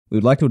We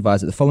would like to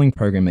advise that the following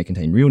program may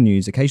contain real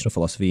news, occasional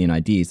philosophy, and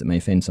ideas that may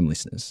offend some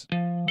listeners.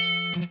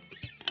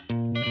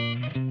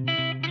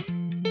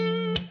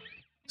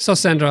 So,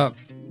 Sandra,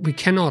 we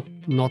cannot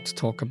not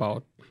talk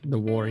about the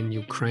war in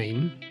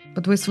Ukraine.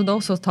 But we should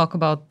also talk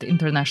about the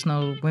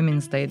International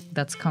Women's Day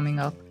that's coming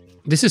up.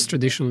 This is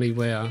traditionally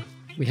where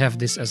we have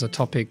this as a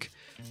topic.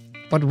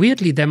 But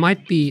weirdly, there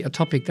might be a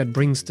topic that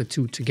brings the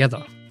two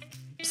together.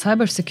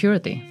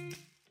 Cybersecurity.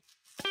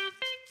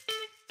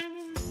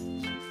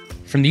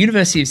 From the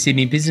University of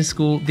Sydney Business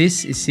School,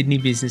 this is Sydney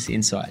Business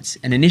Insights,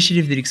 an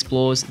initiative that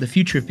explores the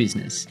future of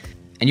business.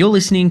 And you're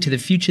listening to The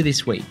Future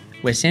This Week,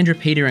 where Sandra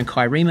Peter and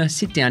Kai Riemer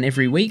sit down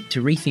every week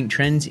to rethink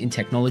trends in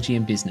technology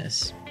and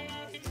business.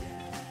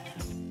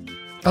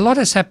 A lot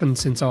has happened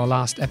since our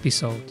last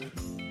episode.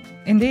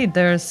 Indeed,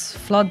 there's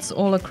floods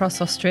all across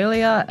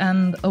Australia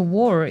and a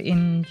war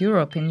in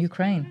Europe, in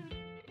Ukraine.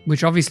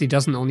 Which obviously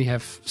doesn't only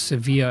have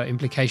severe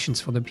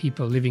implications for the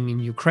people living in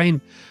Ukraine,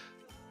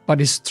 but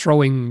is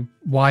throwing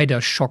wider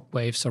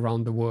shockwaves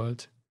around the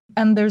world.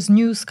 And there's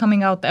news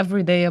coming out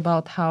every day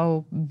about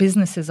how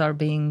businesses are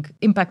being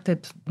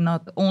impacted,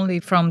 not only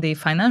from the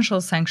financial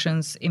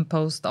sanctions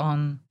imposed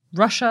on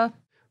Russia,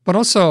 but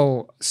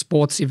also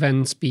sports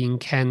events being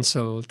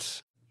cancelled,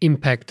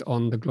 impact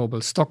on the global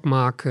stock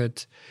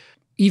market,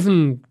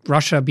 even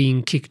Russia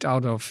being kicked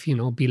out of,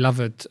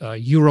 beloved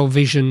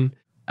Eurovision.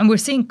 And we're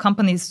seeing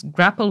companies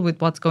grapple with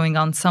what's going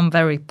on, some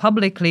very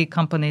publicly,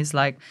 companies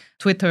like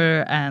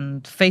Twitter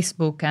and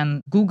Facebook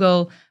and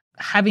Google,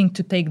 having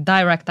to take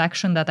direct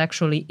action that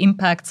actually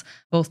impacts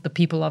both the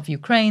people of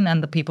Ukraine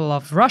and the people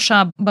of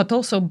Russia, but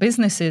also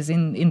businesses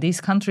in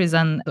these countries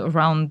and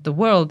around the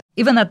world.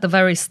 Even at the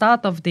very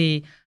start of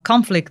the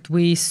conflict,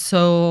 we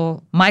saw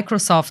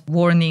Microsoft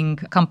warning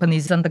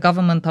companies and the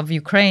government of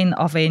Ukraine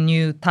of a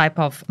new type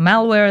of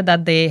malware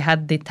that they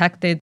had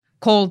detected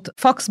called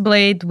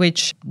Foxblade,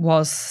 which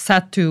was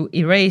set to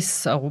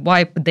erase or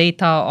wipe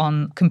data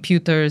on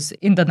computers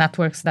in the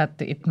networks that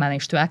it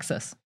managed to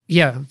access.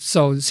 Yeah,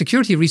 so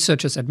security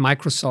researchers at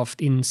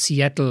Microsoft in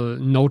Seattle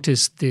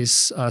noticed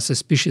this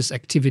suspicious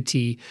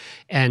activity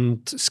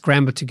and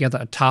scrambled together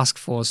a task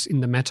force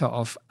in the matter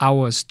of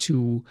hours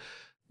to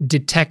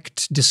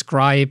detect,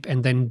 describe,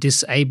 and then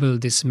disable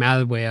this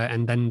malware.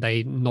 And then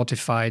they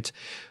notified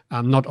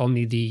not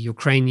only the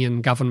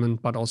Ukrainian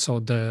government, but also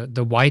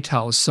the White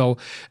House. So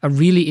a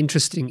really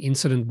interesting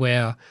incident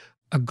where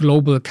a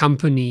global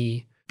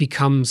company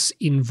becomes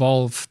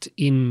involved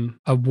in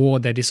a war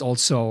that is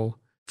also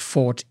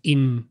fought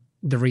in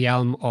the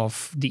realm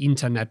of the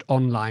internet,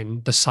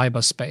 online, the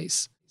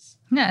cyberspace.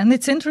 Yeah, and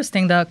it's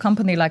interesting that a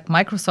company like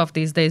Microsoft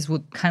these days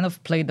would kind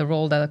of play the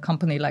role that a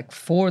company like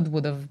Ford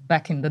would have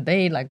back in the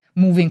day, like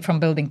moving from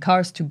building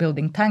cars to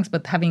building tanks,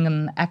 but having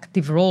an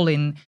active role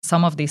in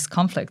some of these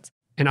conflicts.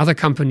 And other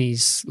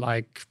companies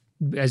like,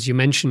 as you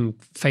mentioned,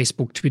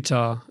 Facebook,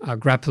 Twitter,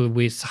 grapple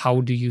with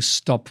how do you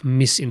stop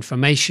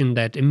misinformation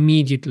that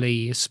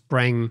immediately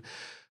sprang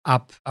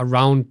up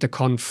around the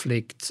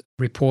conflict,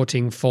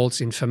 reporting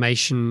false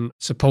information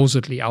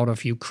supposedly out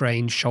of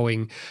Ukraine,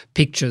 showing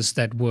pictures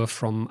that were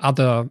from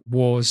other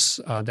wars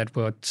that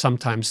were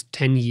sometimes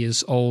 10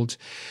 years old.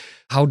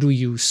 How do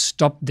you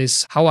stop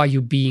this? How are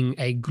you being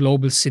a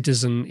global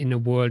citizen in a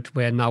world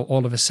where now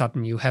all of a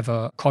sudden you have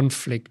a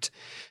conflict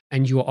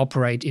and you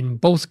operate in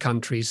both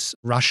countries,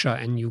 Russia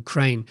and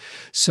Ukraine?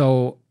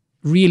 So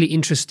really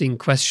interesting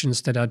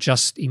questions that are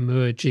just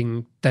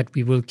emerging that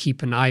we will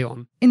keep an eye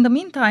on. In the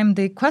meantime,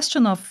 the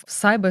question of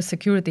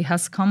cybersecurity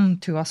has come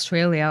to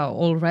Australia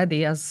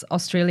already, as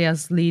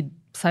Australia's lead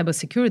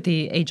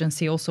cybersecurity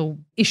agency also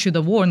issued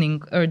a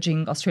warning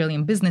urging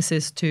Australian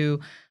businesses to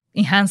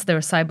enhance their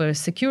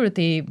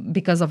cybersecurity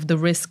because of the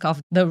risk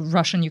of the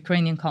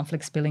Russian-Ukrainian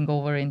conflict spilling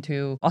over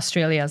into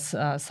Australia's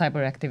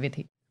cyber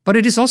activity. But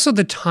it is also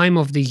the time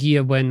of the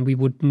year when we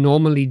would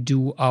normally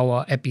do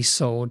our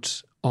episode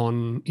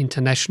on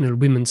International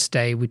Women's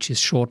Day, which is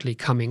shortly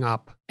coming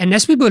up. And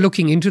as we were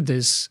looking into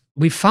this,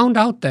 we found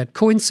out that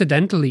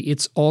coincidentally,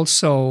 it's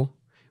also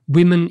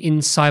Women in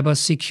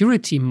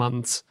Cybersecurity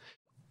Month.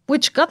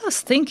 Which got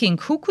us thinking,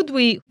 who could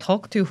we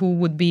talk to who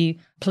would be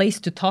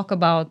placed to talk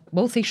about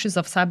both issues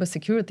of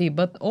cybersecurity,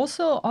 but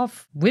also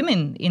of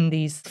women in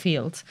these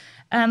fields?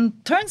 And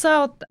turns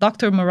out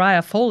Dr.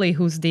 Mariah Foley,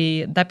 who's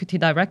the Deputy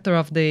Director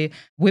of the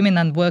Women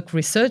and Work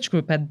Research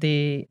Group at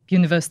the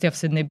University of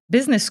Sydney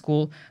Business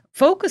School,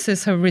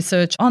 focuses her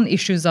research on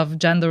issues of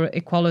gender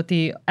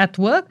equality at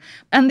work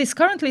and is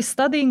currently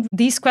studying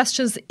these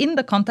questions in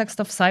the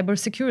context of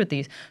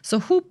cybersecurity. So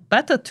who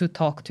better to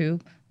talk to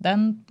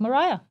than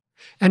Mariah?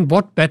 And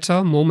what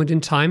better moment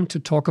in time to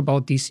talk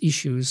about these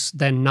issues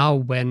than now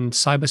when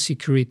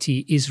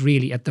cybersecurity is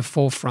really at the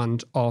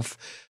forefront of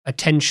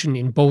attention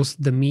in both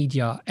the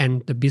media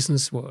and the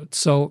business world.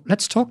 So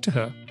let's talk to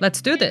her.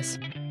 Let's do this.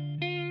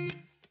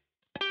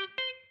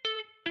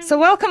 So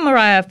welcome,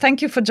 Mariah.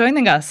 Thank you for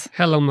joining us.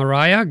 Hello,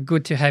 Mariah.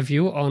 Good to have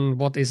you on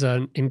what is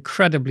an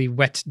incredibly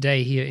wet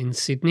day here in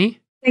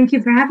Sydney. Thank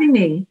you for having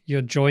me.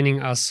 You're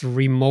joining us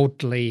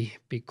remotely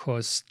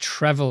because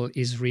travel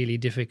is really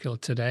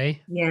difficult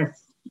today.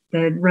 Yes,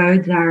 The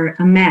roads are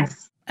a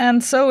mess.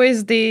 And so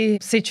is the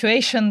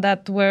situation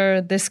that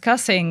we're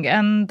discussing.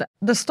 And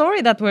the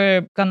story that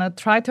we're going to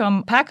try to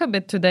unpack a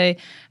bit today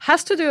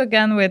has to do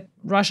again with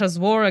Russia's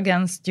war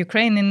against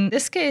Ukraine, in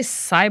this case,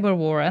 cyber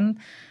war. And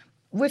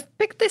we've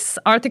picked this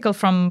article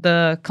from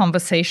The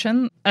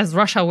Conversation. As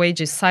Russia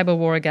wages cyber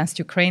war against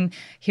Ukraine,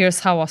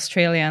 here's how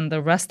Australia and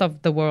the rest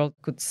of the world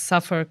could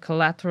suffer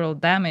collateral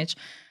damage.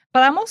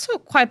 But I'm also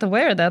quite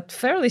aware that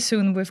fairly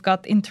soon we've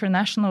got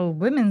International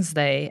Women's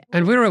Day.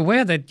 And we're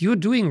aware that you're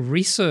doing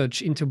research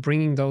into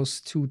bringing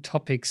those two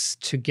topics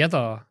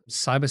together,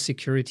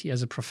 cybersecurity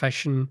as a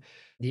profession,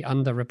 the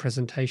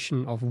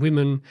underrepresentation of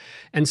women.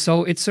 And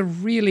so it's a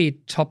really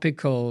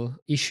topical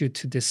issue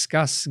to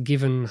discuss,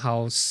 given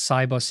how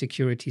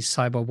cybersecurity,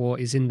 cyber war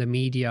is in the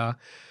media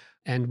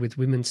and with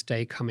Women's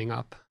Day coming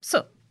up.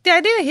 So the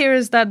idea here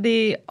is that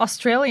the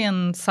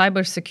Australian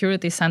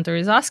Cybersecurity Centre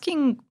is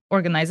asking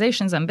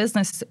organizations and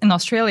businesses in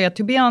Australia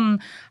to be on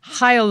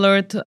high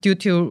alert due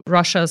to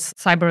Russia's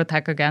cyber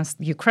attack against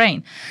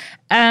Ukraine.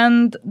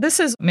 And this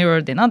is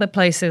mirrored in other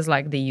places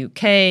like the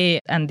UK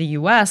and the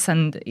US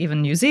and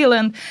even New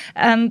Zealand.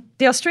 And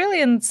the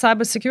Australian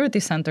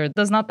Cybersecurity Centre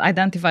does not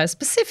identify a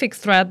specific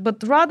threat,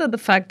 but rather the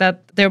fact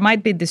that there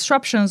might be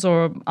disruptions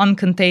or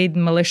uncontained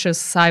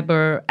malicious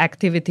cyber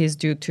activities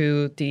due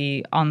to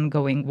the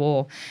ongoing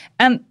war.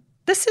 And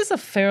this is a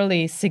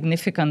fairly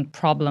significant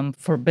problem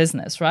for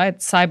business, right?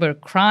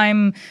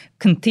 Cybercrime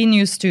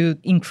continues to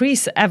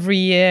increase every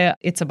year.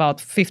 It's about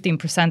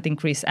 15%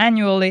 increase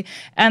annually.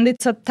 And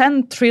it's a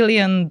 $10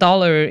 trillion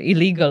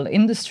illegal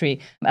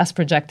industry as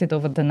projected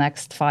over the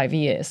next 5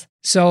 years.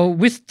 So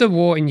with the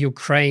war in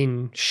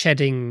Ukraine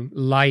shedding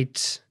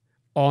light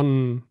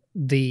on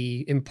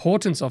the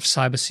importance of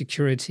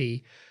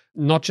cybersecurity,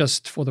 not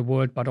just for the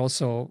world, but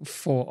also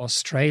for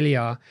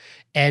Australia,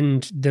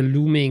 and the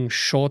looming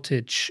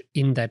shortage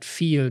in that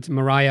field.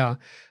 Mariah,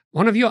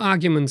 one of your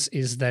arguments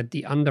is that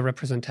the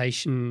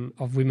underrepresentation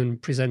of women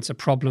presents a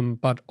problem,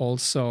 but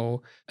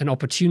also an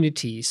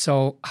opportunity.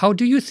 So how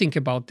do you think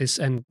about this,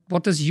 and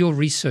what does your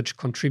research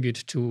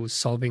contribute to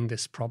solving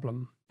this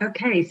problem?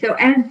 Okay, so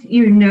as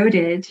you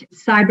noted,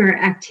 cyber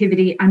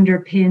activity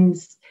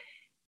underpins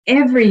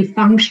every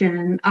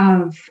function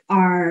of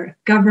our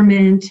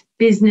government,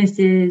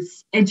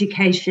 businesses,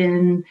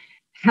 education,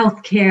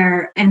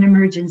 healthcare, and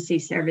emergency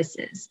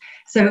services.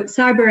 So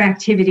cyber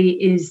activity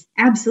is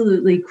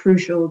absolutely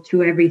crucial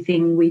to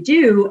everything we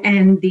do,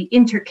 and the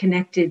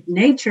interconnected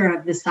nature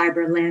of the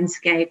cyber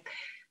landscape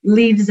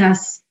leaves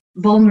us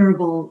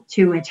vulnerable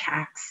to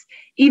attacks,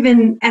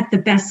 even at the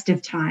best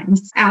of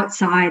times,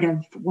 outside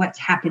of what's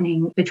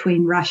happening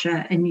between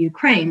Russia and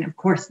Ukraine. Of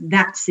course,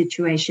 that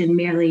situation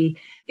merely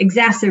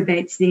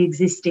exacerbates the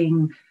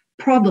existing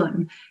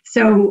problem.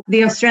 So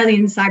the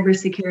Australian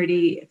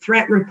Cybersecurity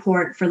Threat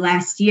Report for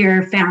last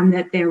year found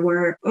that there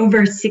were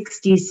over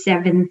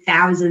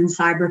 67,000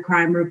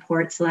 cybercrime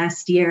reports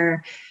last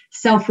year.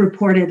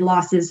 Self-reported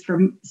losses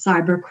from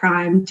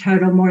cybercrime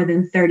total more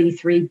than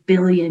 $33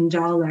 billion.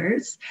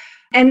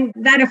 And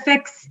that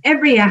affects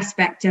every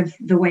aspect of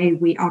the way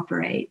we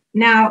operate.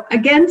 Now,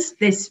 against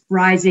this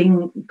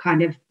rising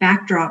kind of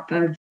backdrop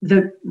of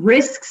the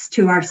risks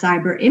to our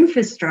cyber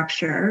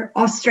infrastructure,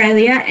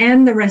 Australia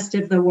and the rest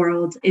of the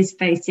world is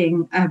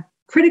facing a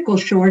critical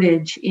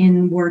shortage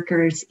in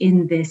workers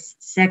in this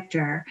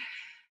sector.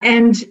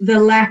 And the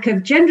lack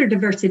of gender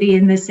diversity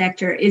in this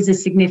sector is a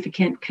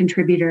significant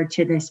contributor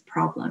to this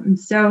problem.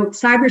 So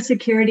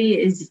cybersecurity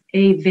is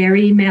a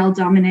very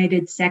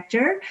male-dominated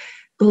sector.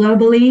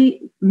 Globally,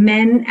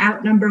 men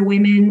outnumber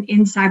women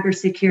in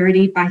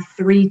cybersecurity by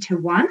 3 to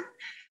 1.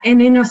 And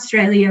in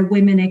Australia,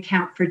 women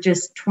account for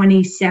just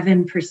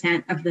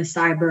 27% of the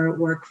cyber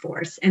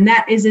workforce. And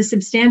that is a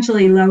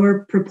substantially lower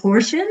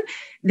proportion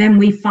than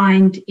we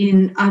find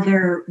in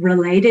other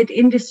related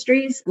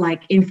industries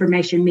like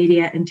information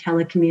media and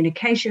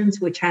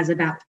telecommunications, which has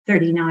about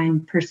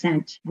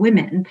 39%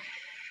 women.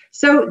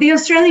 So the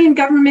Australian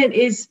government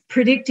is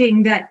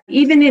predicting that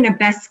even in a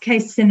best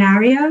case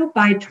scenario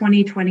by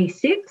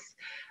 2026,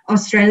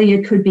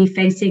 Australia could be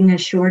facing a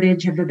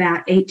shortage of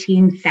about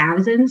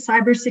 18,000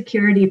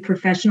 cybersecurity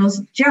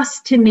professionals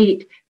just to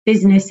meet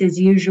business as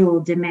usual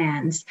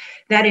demands.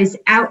 That is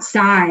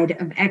outside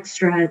of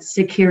extra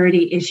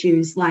security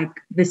issues like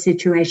the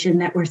situation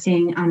that we're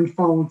seeing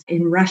unfold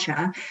in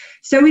Russia.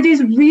 So it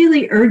is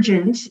really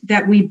urgent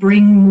that we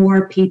bring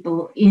more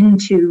people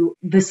into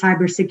the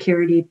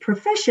cybersecurity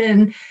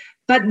profession,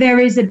 but there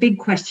is a big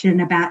question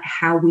about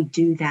how we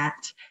do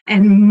that.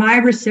 And my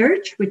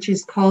research, which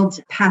is called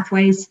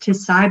Pathways to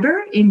Cyber,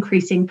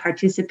 Increasing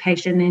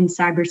Participation in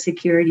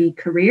Cybersecurity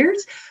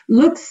Careers,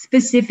 looks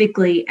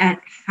specifically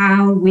at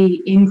how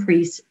we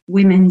increase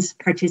women's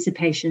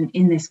participation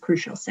in this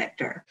crucial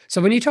sector. So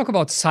when you talk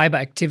about cyber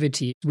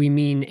activity, we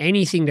mean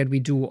anything that we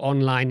do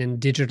online and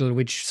digital,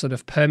 which sort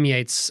of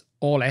permeates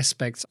all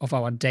aspects of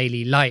our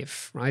daily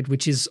life, right?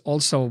 Which is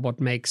also what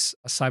makes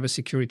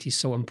cybersecurity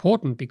so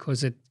important,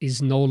 because it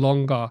is no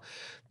longer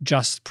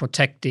just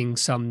protecting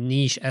some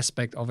niche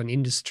aspect of an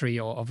industry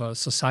or of a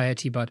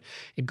society, but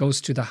it goes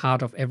to the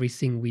heart of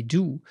everything we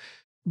do.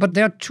 But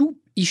there are two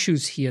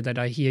issues here that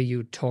I hear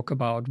you talk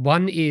about.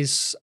 One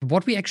is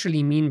what we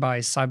actually mean by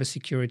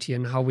cybersecurity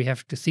and how we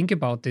have to think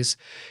about this.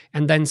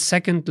 And then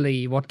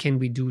secondly, what can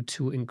we do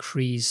to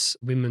increase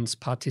women's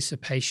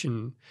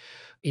participation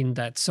in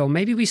that? So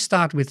maybe we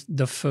start with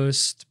the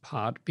first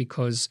part,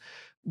 because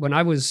when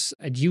I was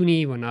at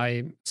uni, when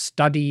I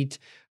studied,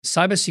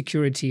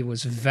 cybersecurity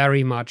was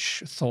very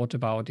much thought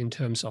about in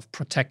terms of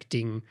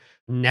protecting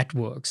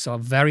networks. So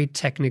very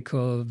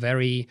technical,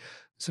 very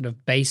sort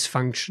of base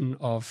function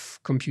of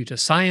computer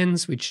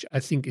science, which I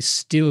think is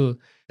still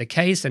the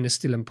case and is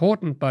still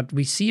important. But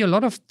we see a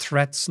lot of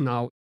threats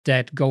now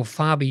that go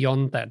far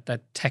beyond that,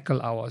 that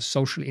tackle our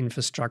social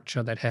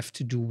infrastructure, that have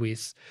to do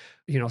with,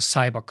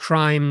 cyber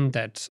crime,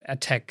 that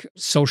attack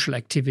social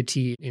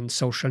activity in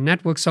social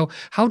networks. So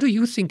how do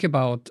you think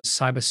about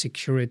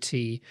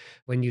cybersecurity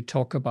when you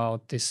talk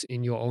about this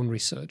in your own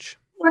research?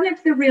 One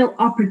of the real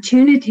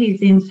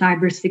opportunities in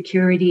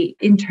cybersecurity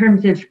in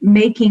terms of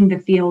making the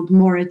field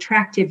more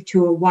attractive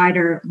to a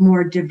wider,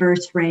 more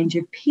diverse range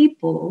of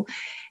people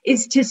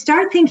is to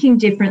start thinking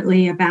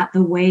differently about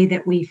the way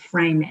that we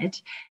frame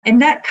it. And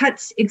that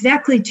cuts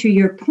exactly to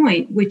your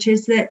point, which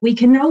is that we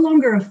can no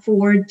longer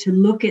afford to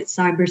look at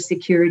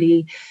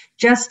cybersecurity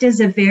just as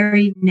a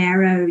very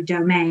narrow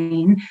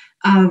domain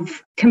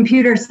of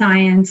computer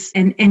science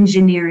and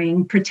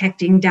engineering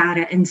protecting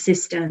data and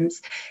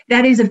systems.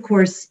 That is, of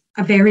course,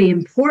 a very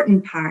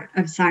important part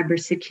of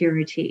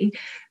cybersecurity.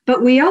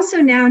 But we also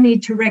now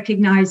need to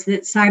recognize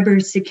that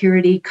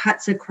cybersecurity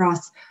cuts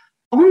across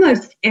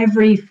almost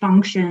every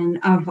function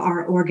of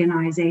our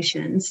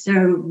organizations. So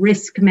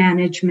risk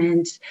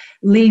management,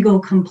 legal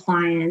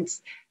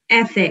compliance,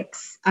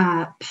 ethics,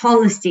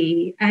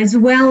 policy, as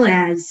well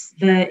as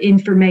the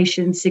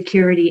information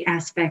security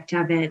aspect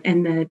of it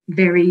and the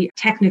very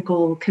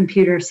technical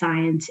computer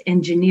science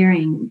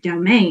engineering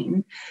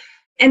domain.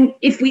 And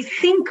if we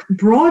think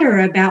broader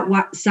about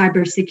what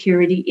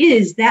cybersecurity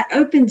is, that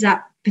opens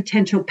up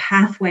potential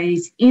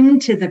pathways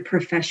into the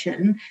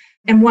profession.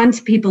 And once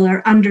people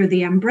are under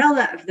the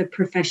umbrella of the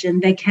profession,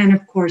 they can,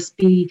 of course,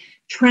 be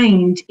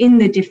trained in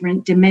the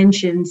different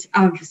dimensions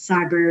of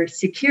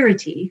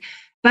cybersecurity.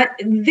 But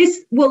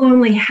this will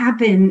only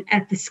happen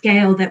at the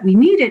scale that we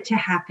need it to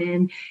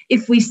happen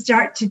if we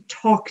start to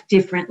talk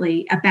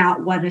differently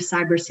about what a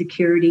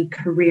cybersecurity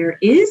career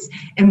is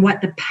and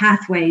what the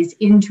pathways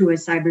into a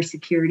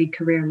cybersecurity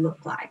career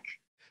look like.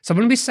 So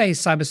when we say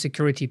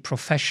cybersecurity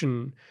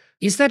profession,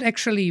 is that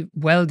actually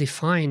well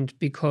defined?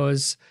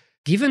 Because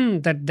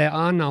given that there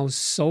are now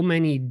so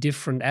many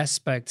different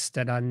aspects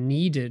that are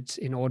needed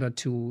in order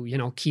to,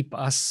 keep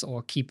us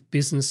or keep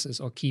businesses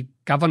or keep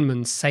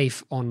governments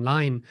safe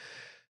online,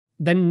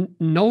 then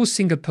no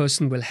single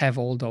person will have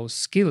all those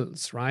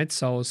skills, right?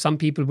 So some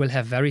people will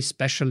have very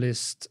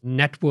specialist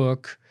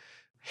network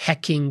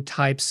hacking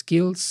type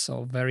skills,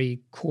 so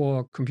very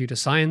core computer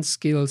science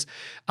skills.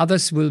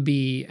 Others will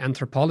be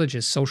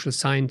anthropologists, social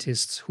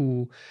scientists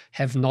who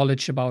have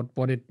knowledge about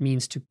what it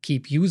means to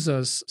keep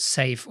users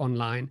safe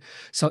online.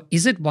 So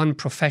is it one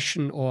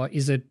profession or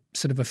is it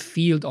sort of a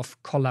field of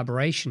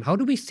collaboration? How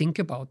do we think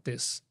about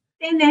this?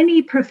 In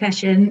any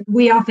profession,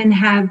 we often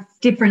have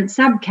different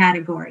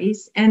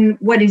subcategories. And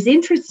what is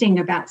interesting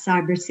about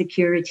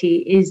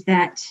cybersecurity is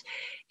that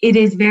it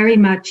is very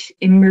much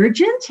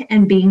emergent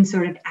and being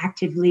sort of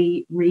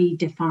actively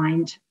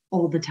redefined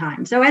all the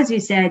time. So as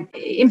you said,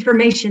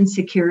 information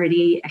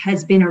security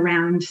has been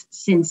around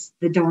since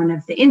the dawn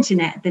of the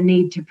internet. The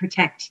need to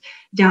protect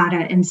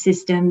data and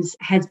systems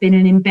has been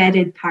an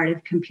embedded part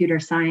of computer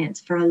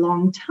science for a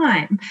long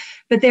time.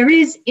 But there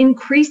is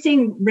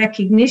increasing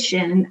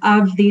recognition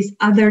of these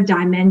other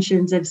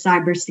dimensions of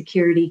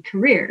cybersecurity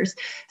careers.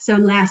 So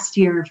last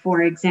year,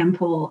 for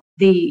example,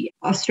 the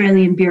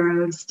Australian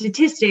Bureau of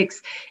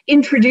Statistics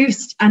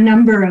introduced a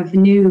number of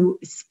new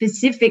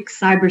specific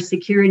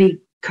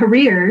cybersecurity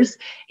careers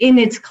in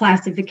its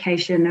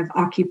classification of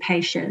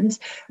occupations,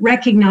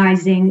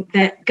 recognizing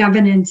that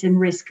governance and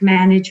risk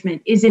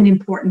management is an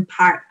important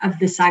part of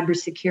the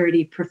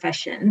cybersecurity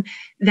profession,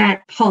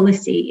 that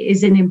policy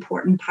is an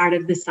important part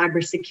of the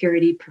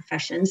cybersecurity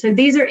profession. So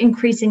these are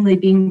increasingly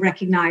being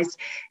recognized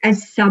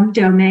as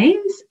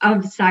subdomains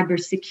of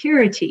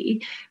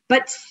cybersecurity.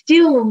 But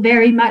still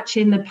very much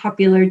in the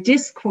popular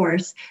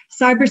discourse,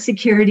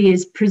 cybersecurity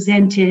is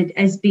presented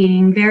as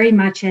being very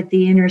much at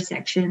the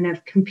intersection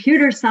of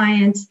computer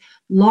science,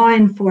 law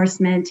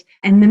enforcement,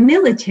 and the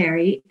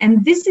military.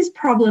 And this is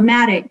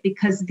problematic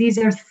because these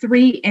are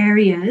three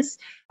areas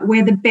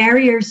where the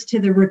barriers to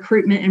the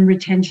recruitment and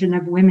retention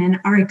of women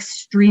are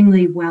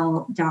extremely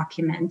well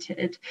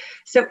documented.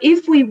 So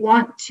if we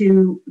want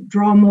to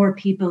draw more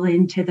people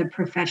into the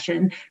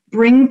profession,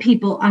 bring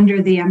people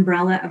under the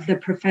umbrella of the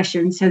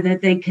profession so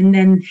that they can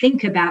then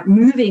think about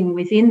moving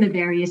within the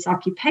various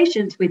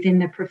occupations within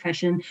the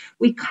profession,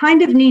 we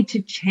kind of need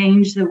to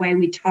change the way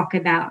we talk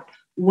about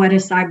what a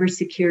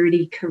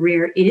cybersecurity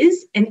career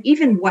is and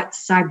even what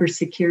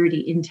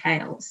cybersecurity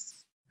entails.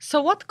 So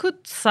what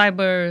could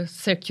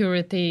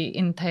cybersecurity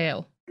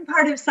entail?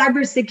 Part of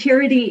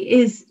cybersecurity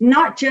is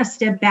not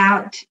just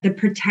about the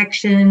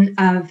protection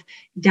of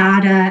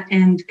data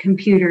and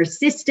computer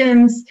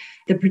systems,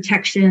 the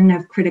protection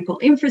of critical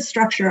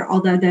infrastructure,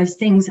 although those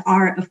things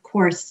are, of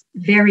course,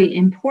 very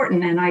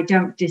important, and I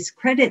don't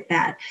discredit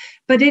that.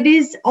 But it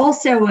is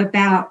also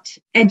about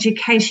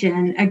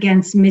education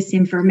against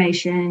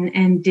misinformation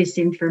and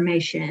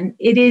disinformation.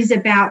 It is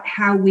about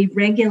how we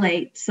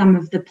regulate some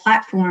of the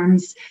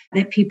platforms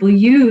that people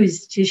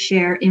use to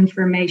share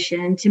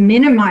information to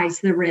minimize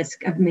the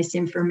risk of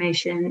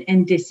misinformation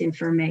and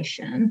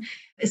disinformation.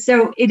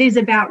 So it is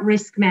about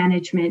risk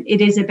management.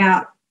 It is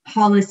about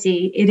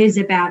policy. It is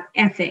about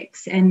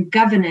ethics and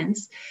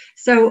governance.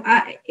 So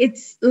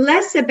it's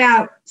less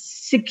about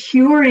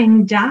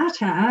securing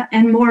data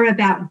and more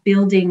about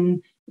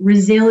building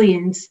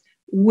resilience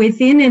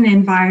within an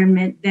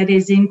environment that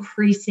is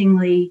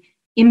increasingly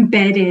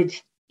embedded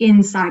in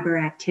cyber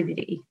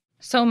activity.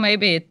 So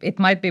maybe it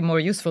might be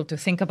more useful to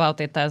think about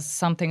it as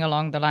something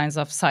along the lines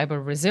of cyber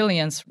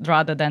resilience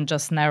rather than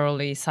just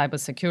narrowly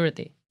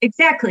cybersecurity.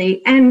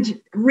 Exactly. And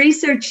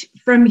research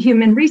from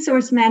human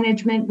resource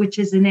management, which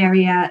is an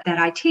area that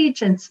I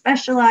teach and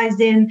specialize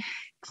in,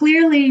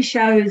 clearly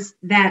shows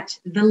that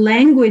the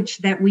language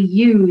that we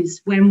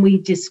use when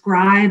we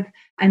describe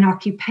an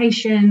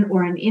occupation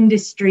or an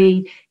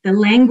industry, the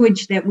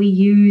language that we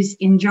use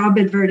in job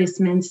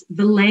advertisements,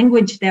 the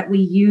language that we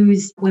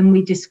use when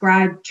we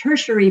describe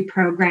tertiary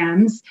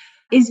programs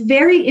is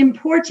very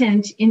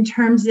important in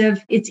terms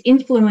of its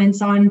influence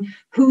on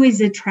who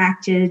is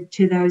attracted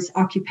to those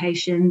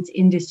occupations,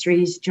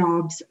 industries,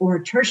 jobs,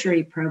 or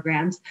tertiary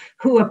programs,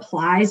 who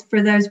applies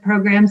for those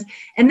programs,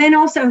 and then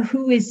also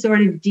who is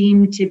sort of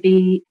deemed to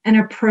be an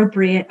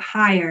appropriate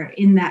hire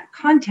in that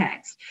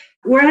context.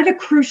 We're at a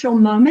crucial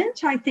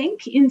moment, I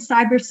think, in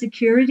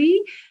cybersecurity,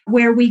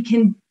 where we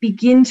can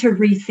begin to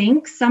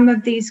rethink some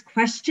of these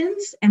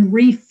questions and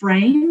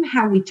reframe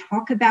how we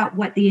talk about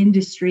what the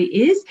industry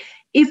is,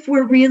 if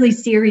we're really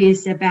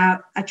serious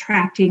about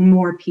attracting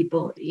more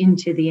people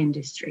into the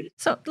industry.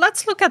 So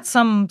let's look at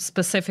some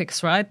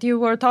specifics, right? You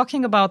were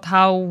talking about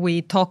how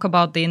we talk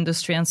about the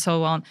industry and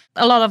so on.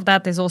 A lot of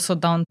that is also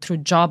done through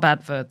job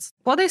adverts.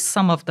 What is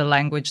some of the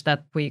language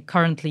that we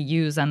currently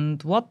use,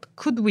 and what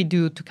could we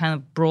do to kind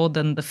of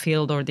broaden the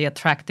field or the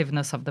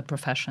attractiveness of the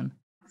profession?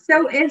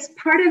 So as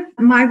part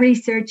of my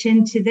research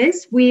into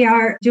this, we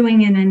are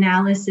doing an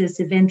analysis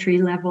of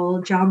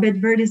entry-level job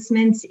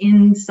advertisements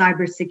in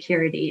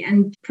cybersecurity.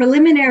 And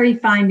preliminary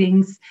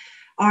findings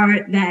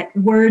are that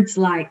words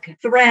like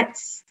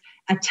threats,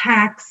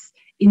 attacks,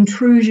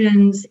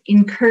 intrusions,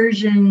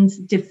 incursions,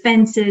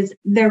 defenses,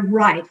 they're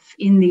rife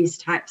in these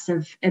types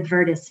of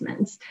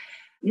advertisements.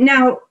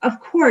 Now, of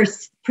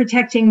course,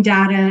 protecting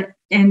data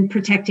and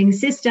protecting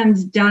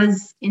systems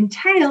does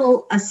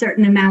entail a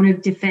certain amount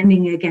of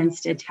defending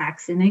against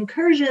attacks and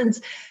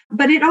incursions,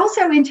 but it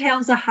also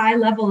entails a high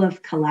level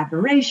of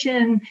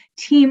collaboration,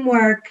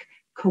 teamwork,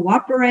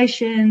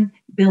 cooperation,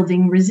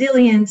 building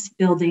resilience,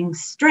 building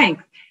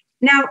strength.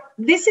 Now,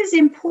 this is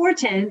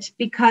important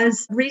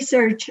because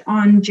research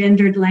on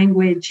gendered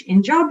language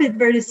in job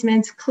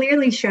advertisements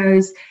clearly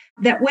shows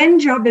that when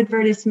job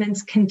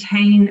advertisements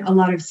contain a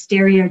lot of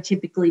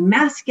stereotypically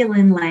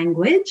masculine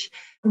language,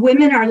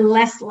 women are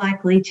less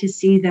likely to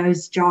see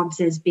those jobs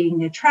as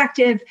being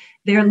attractive.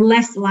 They're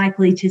less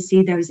likely to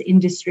see those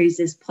industries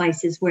as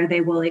places where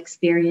they will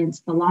experience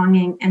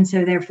belonging, and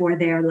so therefore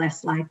they're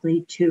less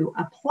likely to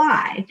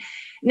apply.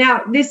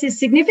 Now, this is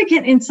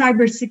significant in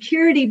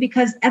cybersecurity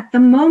because at the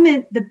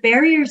moment, the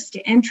barriers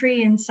to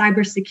entry in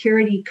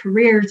cybersecurity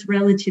careers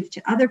relative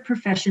to other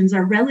professions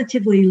are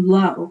relatively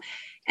low.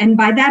 And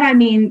by that, I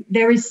mean,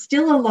 there is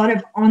still a lot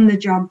of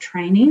on-the-job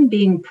training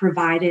being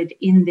provided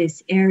in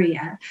this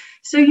area.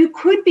 So you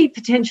could be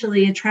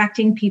potentially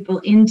attracting people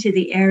into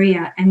the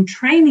area and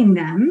training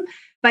them,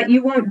 but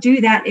you won't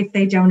do that if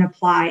they don't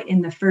apply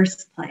in the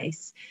first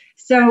place.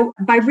 So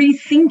by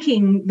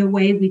rethinking the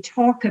way we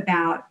talk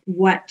about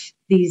what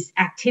these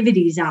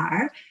activities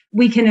are,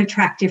 we can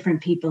attract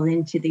different people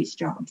into these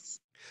jobs.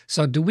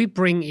 So do we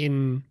bring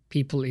in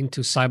people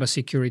into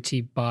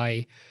cybersecurity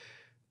by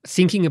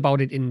thinking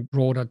about it in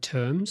broader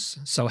terms,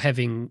 so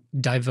having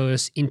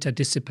diverse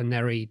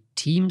interdisciplinary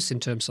teams in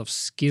terms of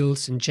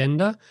skills and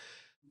gender?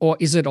 Or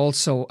is it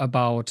also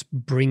about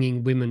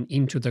bringing women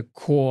into the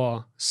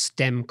core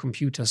STEM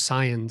computer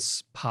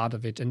science part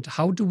of it? And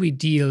how do we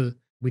deal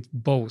with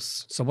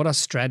both? So what are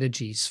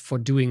strategies for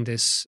doing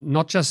this,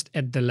 not just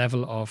at the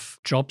level of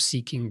job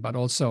seeking, but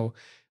also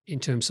in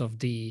terms of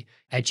the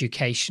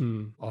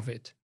education of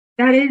it?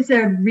 That is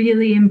a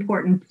really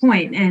important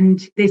point, and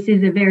this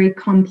is a very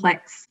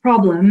complex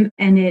problem,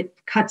 and it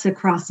cuts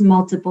across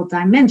multiple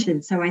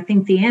dimensions. So I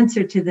think the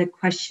answer to the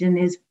question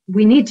is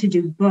we need to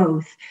do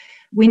both.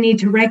 We need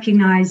to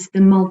recognize the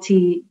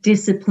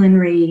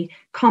multidisciplinary,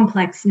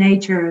 complex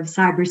nature of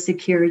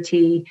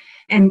cybersecurity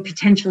and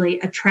potentially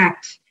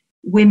attract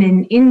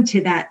women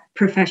into that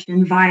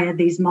profession via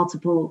these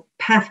multiple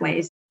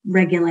pathways: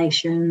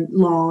 regulation,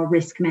 law,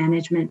 risk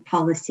management,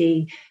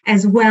 policy,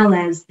 as well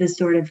as the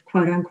sort of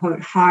quote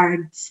unquote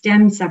hard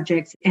STEM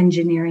subjects,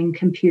 engineering,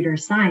 computer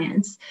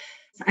science.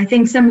 I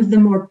think some of the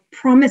more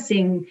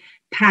promising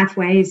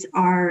pathways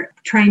are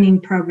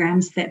training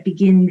programs that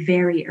begin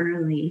very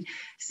early.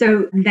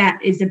 So that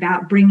is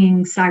about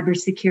bringing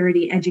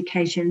cybersecurity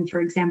education,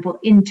 for example,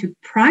 into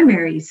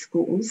primary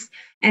schools.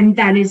 And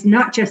that is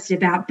not just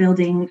about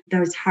building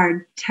those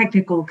hard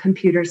technical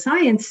computer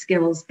science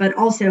skills, but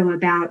also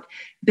about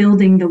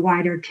building the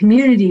wider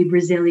community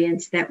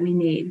resilience that we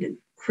need.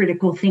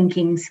 Critical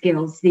thinking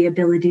skills, the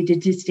ability to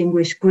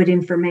distinguish good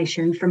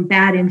information from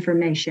bad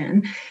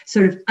information,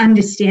 sort of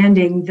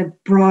understanding the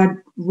broad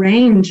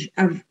range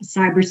of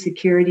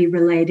cybersecurity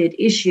related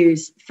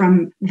issues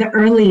from the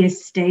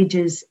earliest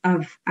stages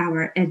of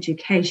our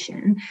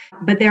education.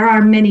 But there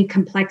are many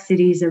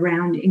complexities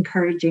around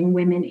encouraging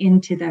women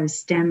into those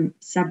STEM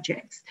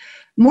subjects.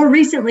 More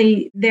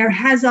recently, there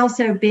has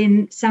also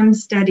been some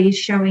studies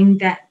showing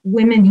that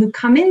women who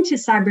come into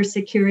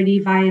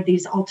cybersecurity via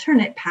these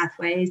alternate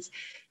pathways,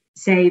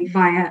 say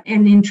via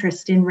an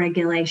interest in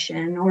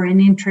regulation or an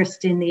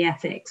interest in the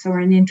ethics or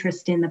an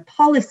interest in the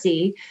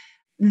policy,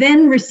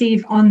 then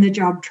receive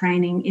on-the-job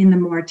training in the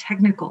more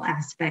technical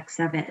aspects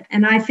of it.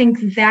 And I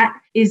think that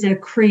is a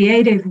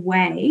creative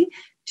way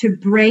to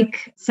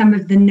break some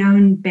of the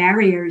known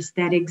barriers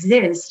that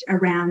exist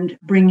around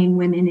bringing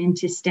women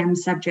into STEM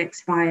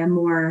subjects via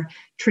more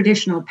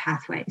traditional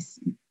pathways,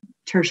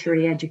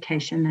 tertiary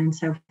education, and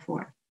so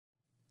forth.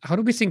 How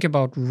do we think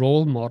about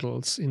role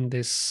models in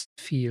this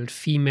field,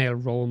 female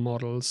role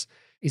models?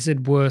 Is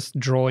it worth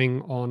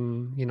drawing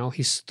on,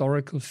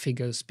 historical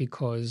figures?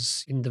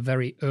 Because in the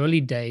very early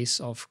days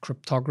of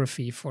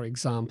cryptography, for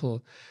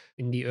example,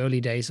 in the early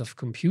days of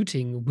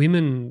computing,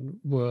 women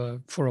were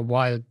for a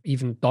while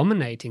even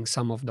dominating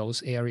some of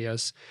those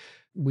areas.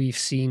 We've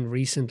seen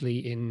recently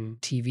in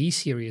TV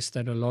series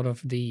that a lot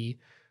of the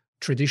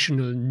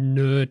traditional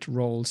nerd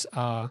roles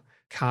are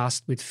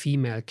cast with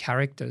female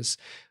characters.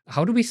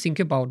 How do we think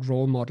about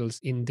role models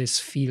in this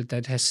field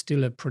that has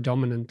still a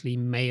predominantly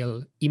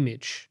male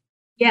image?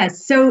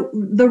 Yes, so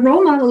the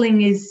role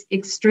modeling is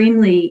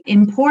extremely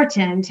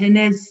important. And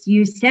as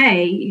you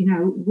say,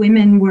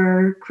 women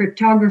were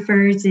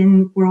cryptographers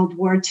in World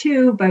War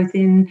II,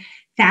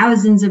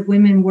 thousands of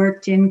women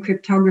worked in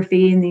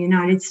cryptography in the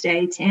United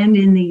States and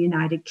in the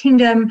United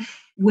Kingdom.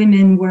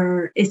 Women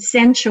were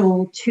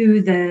essential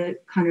to the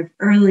kind of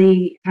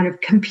early kind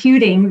of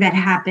computing that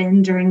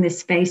happened during the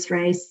space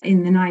race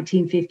in the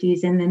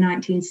 1950s and the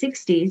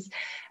 1960s.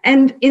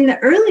 And in the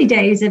early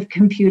days of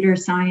computer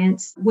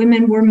science,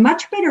 women were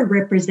much better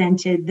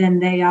represented than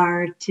they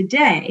are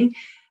today.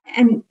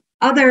 And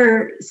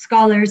other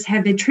scholars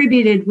have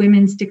attributed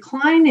women's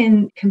decline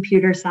in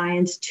computer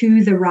science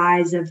to the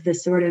rise of the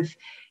sort of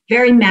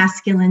very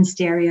masculine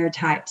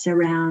stereotypes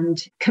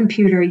around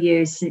computer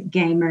use,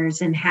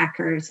 gamers and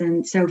hackers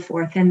and so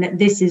forth, and that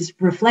this is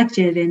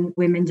reflected in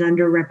women's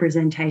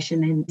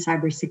underrepresentation in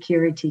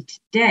cybersecurity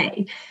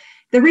today.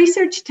 The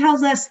research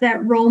tells us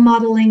that role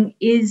modeling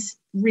is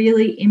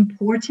really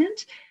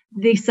important.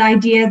 This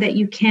idea that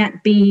you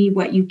can't be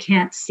what you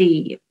can't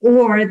see,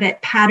 or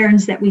that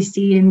patterns that we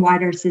see in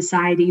wider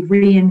society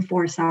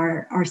reinforce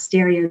our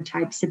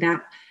stereotypes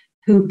about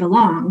who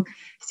belong.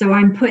 So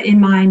I'm put in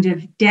mind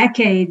of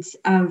decades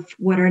of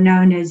what are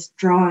known as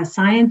Draw a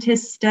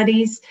Scientist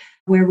studies,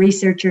 where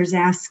researchers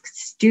ask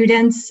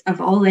students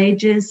of all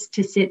ages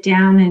to sit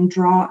down and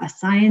draw a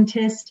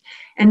scientist,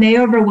 and they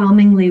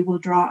overwhelmingly will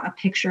draw a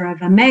picture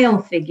of a male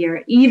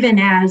figure, even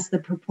as the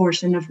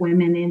proportion of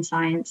women in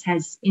science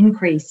has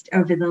increased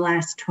over the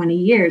last 20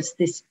 years.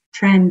 This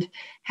trend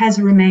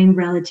has remained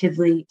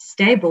relatively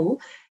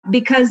stable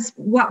because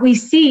what we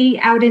see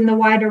out in the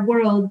wider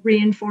world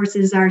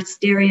reinforces our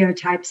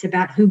stereotypes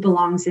about who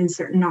belongs in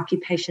certain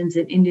occupations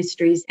and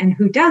industries and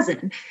who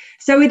doesn't.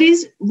 So it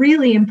is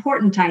really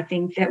important, I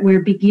think, that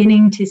we're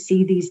beginning to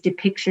see these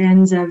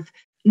depictions of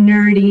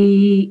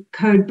nerdy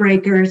code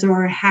breakers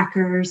or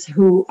hackers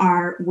who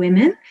are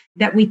women,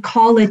 that we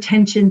call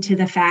attention to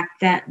the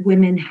fact that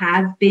women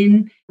have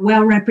been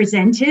well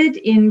represented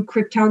in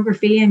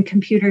cryptography and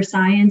computer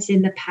science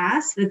in the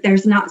past, that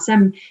there's not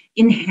some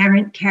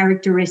inherent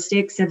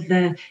characteristics of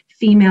the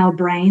female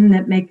brain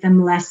that make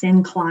them less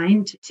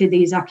inclined to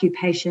these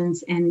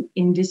occupations and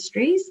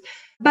industries,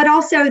 but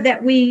also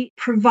that we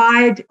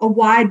provide a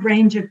wide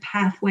range of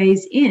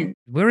pathways in.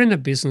 We're in a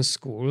business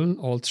school,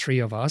 all three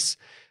of us.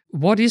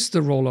 what is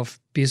the role of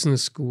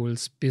business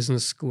schools,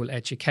 business school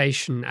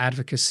education,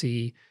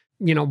 advocacy?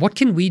 What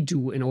can we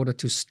do in order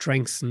to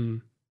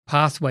strengthen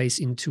pathways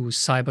into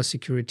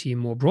cybersecurity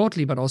more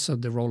broadly, but also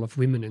the role of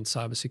women in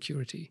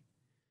cybersecurity?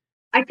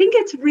 I think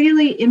it's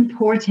really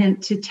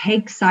important to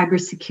take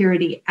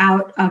cybersecurity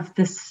out of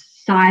the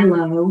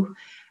silo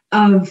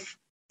of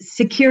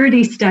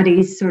security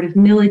studies, sort of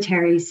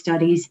military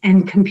studies,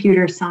 and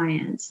computer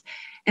science,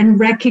 and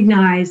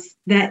recognize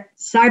that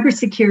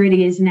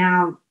cybersecurity is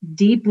now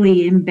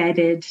deeply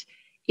embedded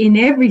in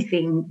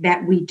everything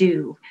that we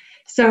do.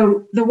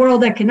 So the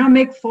World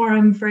Economic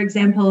Forum, for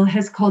example,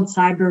 has called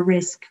cyber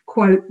risk,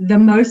 quote, the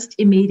most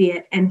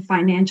immediate and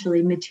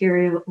financially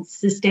material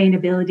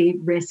sustainability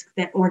risk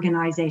that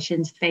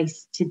organizations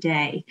face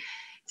today.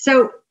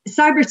 So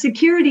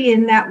cybersecurity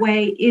in that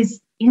way is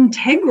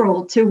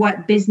integral to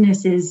what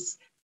businesses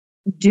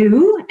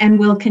do and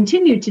will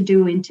continue to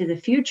do into the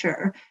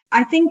future.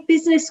 I think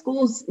business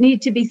schools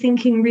need to be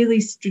thinking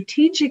really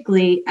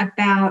strategically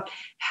about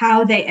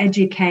how they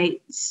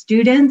educate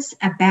students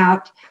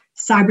about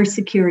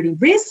cybersecurity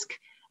risk,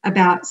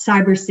 about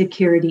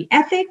cybersecurity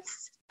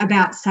ethics,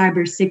 about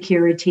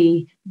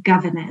cybersecurity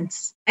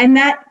governance. And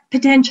that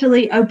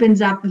potentially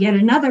opens up yet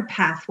another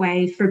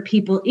pathway for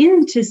people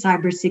into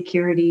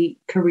cybersecurity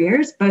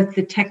careers, both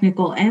the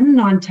technical and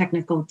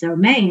non-technical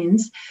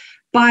domains,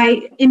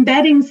 by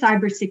embedding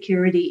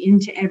cybersecurity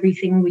into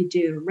everything we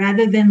do,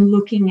 rather than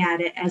looking at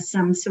it as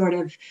some sort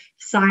of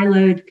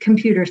siloed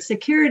computer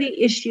security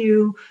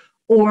issue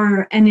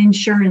or an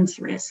insurance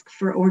risk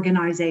for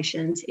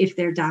organizations if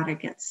their data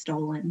gets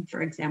stolen,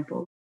 for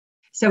example.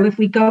 So if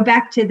we go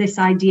back to this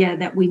idea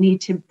that we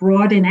need to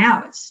broaden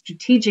out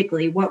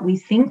strategically what we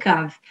think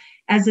of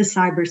as a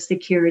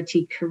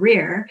cybersecurity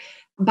career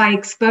by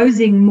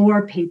exposing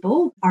more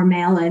people, our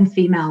male and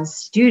female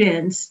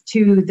students,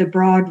 to the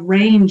broad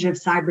range of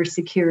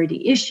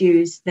cybersecurity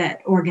issues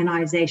that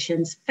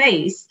organizations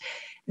face,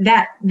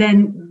 that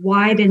then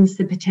widens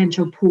the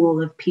potential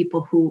pool of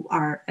people who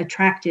are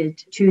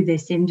attracted to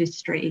this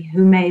industry,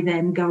 who may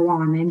then go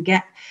on and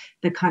get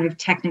the kind of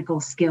technical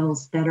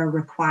skills that are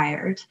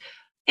required,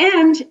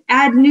 and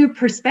add new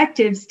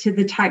perspectives to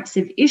the types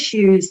of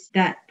issues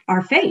that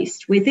are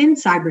faced within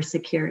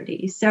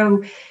cybersecurity.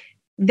 So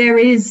there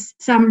is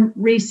some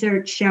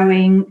research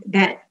showing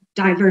that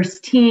diverse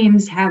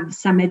teams have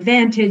some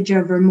advantage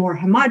over more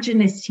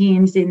homogeneous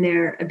teams in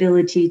their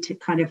ability to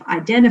kind of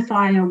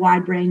identify a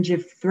wide range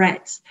of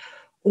threats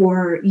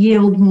or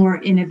yield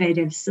more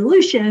innovative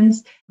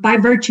solutions by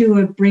virtue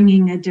of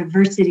bringing a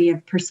diversity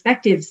of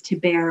perspectives to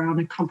bear on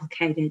a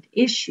complicated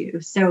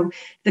issue. So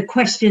the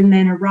question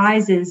then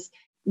arises,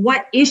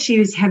 what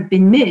issues have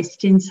been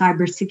missed in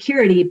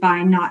cybersecurity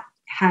by not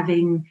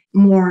having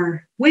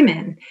more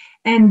women?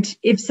 And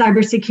if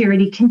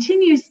cybersecurity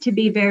continues to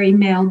be very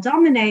male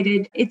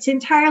dominated, it's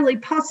entirely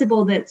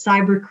possible that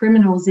cyber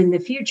criminals in the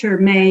future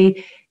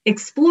may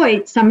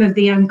exploit some of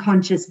the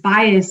unconscious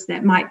bias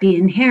that might be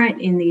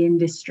inherent in the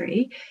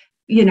industry,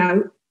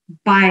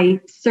 by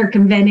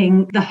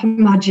circumventing the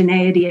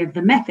homogeneity of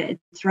the methods,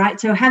 right?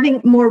 So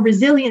having more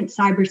resilient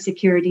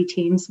cybersecurity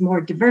teams,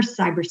 more diverse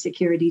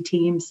cybersecurity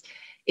teams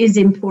is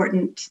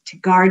important to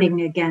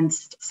guarding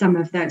against some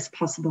of those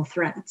possible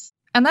threats.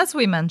 And as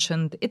we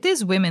mentioned, it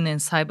is Women in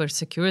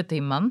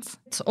Cybersecurity Month.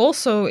 It's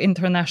also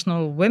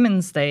International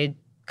Women's Day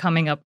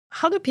coming up.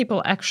 How do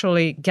people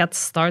actually get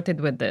started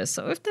with this?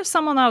 So if there's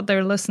someone out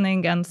there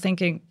listening and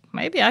thinking,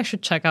 maybe I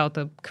should check out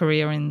a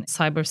career in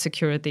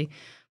cybersecurity,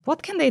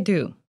 what can they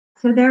do?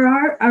 So there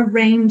are a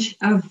range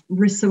of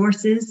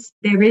resources.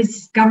 There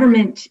is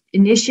government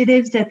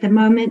initiatives at the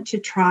moment to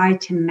try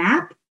to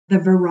map the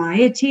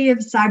variety of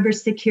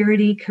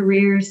cybersecurity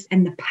careers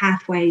and the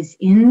pathways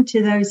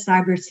into those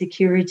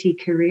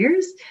cybersecurity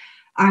careers.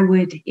 I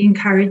would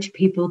encourage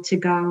people to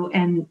go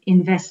and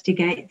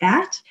investigate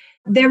that.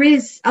 There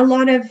is a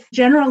lot of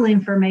general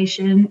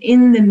information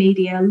in the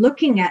media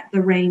looking at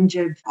the range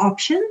of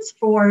options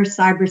for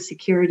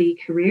cybersecurity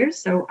careers.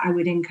 So I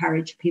would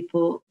encourage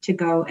people to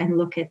go and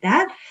look at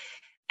that.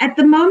 At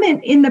the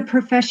moment in the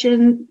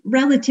profession,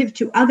 relative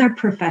to other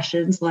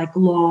professions like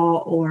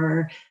law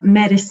or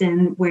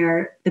medicine,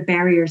 where the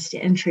barriers to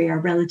entry are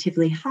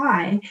relatively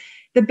high,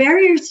 the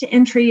barriers to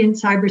entry in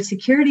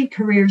cybersecurity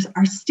careers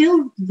are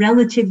still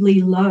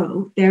relatively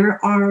low.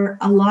 There are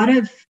a lot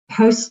of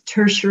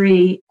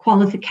post-tertiary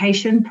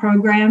qualification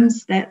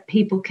programs that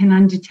people can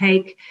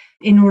undertake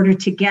in order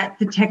to get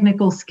the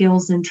technical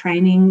skills and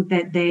training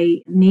that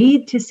they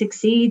need to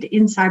succeed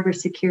in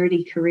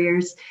cybersecurity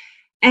careers.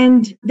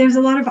 And there's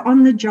a lot of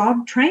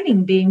on-the-job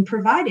training being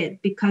provided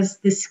because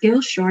the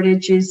skill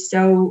shortage is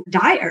so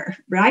dire,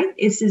 right?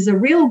 This is a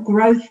real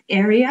growth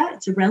area.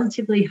 It's a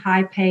relatively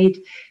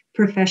high-paid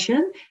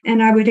profession.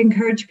 And I would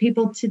encourage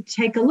people to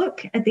take a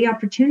look at the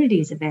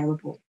opportunities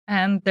available.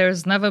 And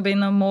there's never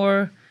been a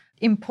more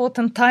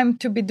important time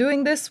to be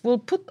doing this. We'll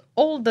put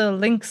all the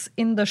links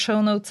in the show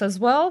notes as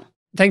well.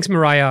 Thanks,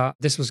 Mariah.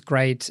 This was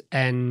great.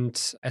 And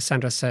as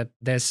Sandra said,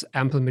 there's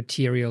ample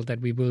material that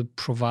we will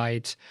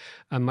provide.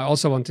 I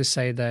also want to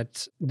say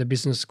that the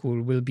business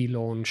school will be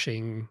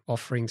launching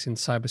offerings in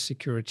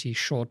cybersecurity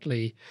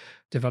shortly,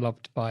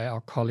 developed by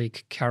our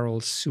colleague Carol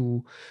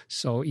Su.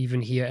 So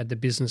even here at the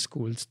business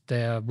schools,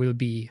 there will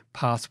be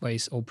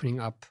pathways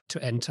opening up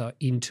to enter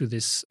into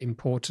this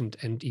important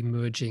and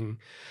emerging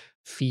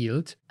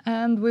field.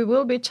 And we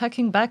will be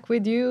checking back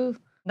with you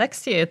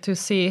next year to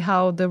see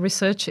how the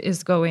research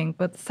is going.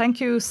 But thank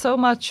you so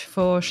much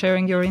for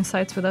sharing your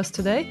insights with us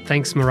today.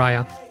 Thanks,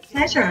 Mariah.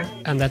 Pleasure.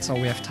 And that's all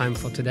we have time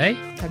for today.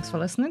 Thanks for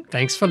listening.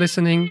 Thanks for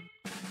listening.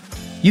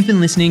 You've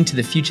been listening to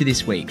The Future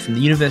This Week from the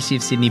University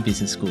of Sydney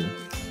Business School.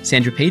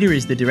 Sandra Peter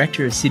is the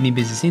Director of Sydney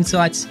Business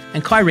Insights,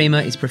 and Kai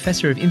Riemer is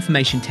Professor of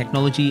Information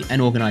Technology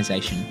and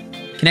Organisation.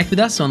 Connect with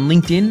us on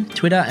LinkedIn,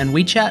 Twitter and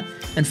WeChat,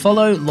 and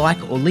follow,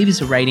 like or leave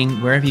us a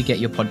rating wherever you get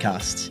your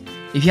podcasts.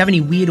 If you have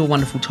any weird or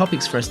wonderful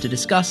topics for us to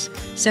discuss,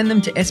 send them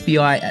to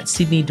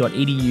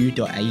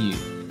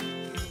sbi@sydney.edu.au.